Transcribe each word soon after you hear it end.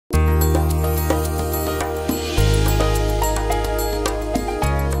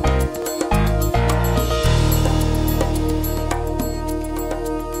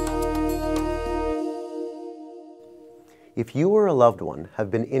If you or a loved one have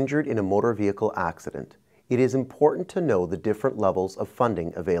been injured in a motor vehicle accident, it is important to know the different levels of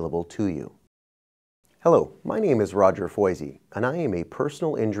funding available to you. Hello, my name is Roger Foisey, and I am a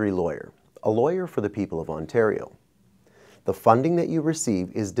personal injury lawyer, a lawyer for the people of Ontario. The funding that you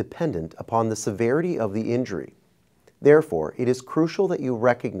receive is dependent upon the severity of the injury. Therefore, it is crucial that you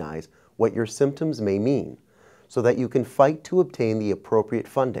recognize what your symptoms may mean so that you can fight to obtain the appropriate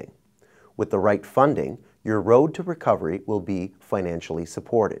funding. With the right funding, your road to recovery will be financially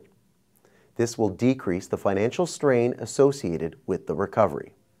supported. This will decrease the financial strain associated with the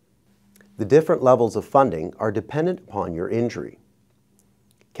recovery. The different levels of funding are dependent upon your injury.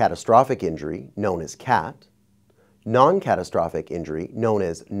 Catastrophic injury, known as CAT, non-catastrophic injury, known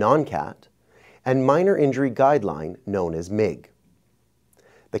as non-CAT, and minor injury guideline, known as MIG.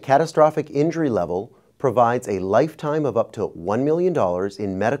 The catastrophic injury level provides a lifetime of up to $1 million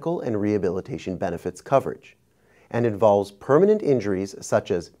in medical and rehabilitation benefits coverage and involves permanent injuries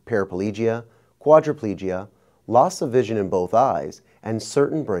such as paraplegia, quadriplegia, loss of vision in both eyes, and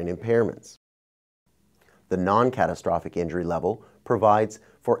certain brain impairments. The non-catastrophic injury level provides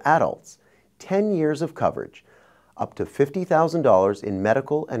for adults 10 years of coverage, up to $50,000 in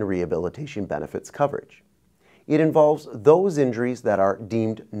medical and rehabilitation benefits coverage. It involves those injuries that are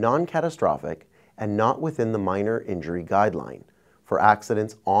deemed non-catastrophic and not within the minor injury guideline for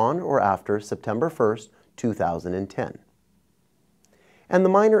accidents on or after September 1st, 2010. And the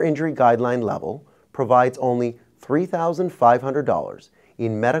minor injury guideline level provides only $3,500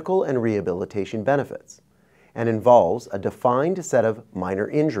 in medical and rehabilitation benefits and involves a defined set of minor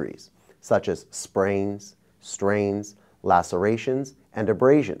injuries such as sprains, strains, lacerations, and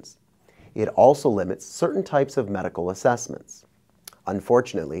abrasions. It also limits certain types of medical assessments.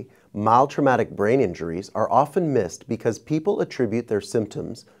 Unfortunately, mild traumatic brain injuries are often missed because people attribute their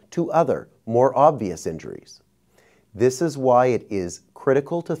symptoms to other, more obvious injuries. This is why it is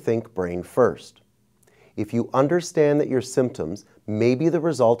critical to think brain first. If you understand that your symptoms may be the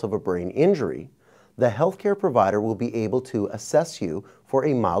result of a brain injury, the healthcare provider will be able to assess you for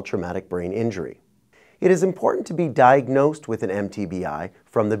a mild traumatic brain injury. It is important to be diagnosed with an mTBI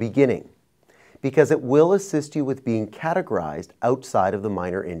from the beginning, because it will assist you with being categorized outside of the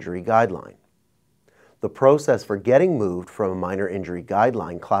minor injury guideline. The process for getting moved from a minor injury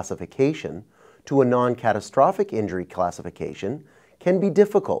guideline classification to a non-catastrophic injury classification can be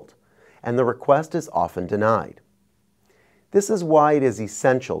difficult, and the request is often denied. This is why it is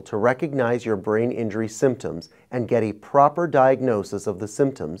essential to recognize your brain injury symptoms and get a proper diagnosis of the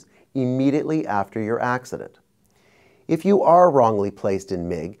symptoms immediately after your accident. If you are wrongly placed in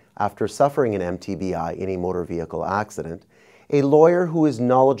MIG after suffering an mTBI in a motor vehicle accident, a lawyer who is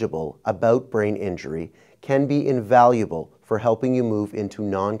knowledgeable about brain injury can be invaluable for helping you move into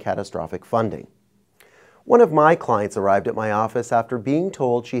non-catastrophic funding. One of my clients arrived at my office after being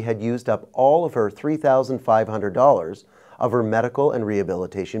told she had used up all of her $3,500 of her medical and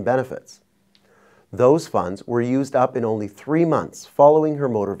rehabilitation benefits. Those funds were used up in only 3 months following her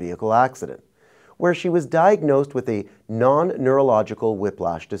motor vehicle accident, where she was diagnosed with a non-neurological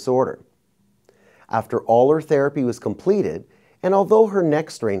whiplash disorder. After all her therapy was completed, and although her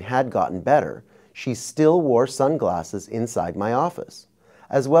neck strain had gotten better, she still wore sunglasses inside my office,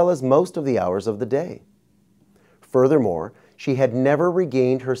 as well as most of the hours of the day. Furthermore, she had never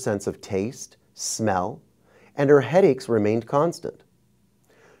regained her sense of taste, smell, and her headaches remained constant.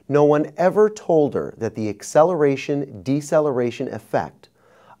 No one ever told her that the acceleration-deceleration effect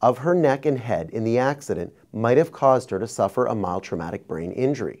of her neck and head in the accident might have caused her to suffer a mild traumatic brain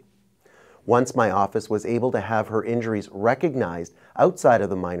injury. Once my office was able to have her injuries recognized outside of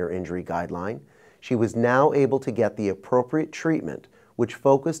the minor injury guideline, she was now able to get the appropriate treatment which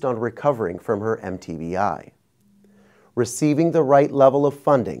focused on recovering from her mTBI. Receiving the right level of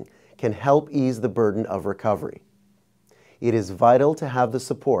funding can help ease the burden of recovery. It is vital to have the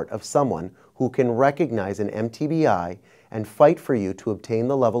support of someone who can recognize an mTBI and fight for you to obtain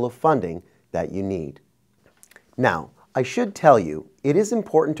the level of funding that you need. Now, I should tell you, it is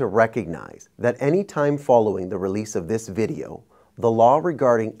important to recognize that any time following the release of this video, the law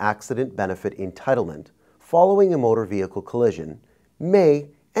regarding accident benefit entitlement following a motor vehicle collision may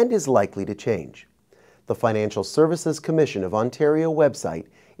and is likely to change. The Financial Services Commission of Ontario website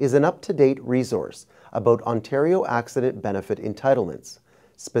is an up-to-date resource about Ontario accident benefit entitlements,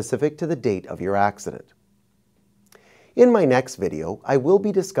 specific to the date of your accident. In my next video, I will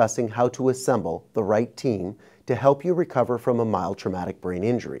be discussing how to assemble the right team to help you recover from a mild traumatic brain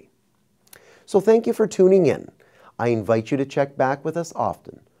injury. So thank you for tuning in. I invite you to check back with us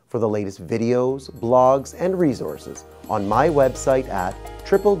often for the latest videos, blogs, and resources on my website at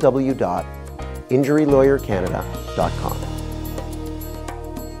www.injuryguideline.ca. injurylawyercanada.com.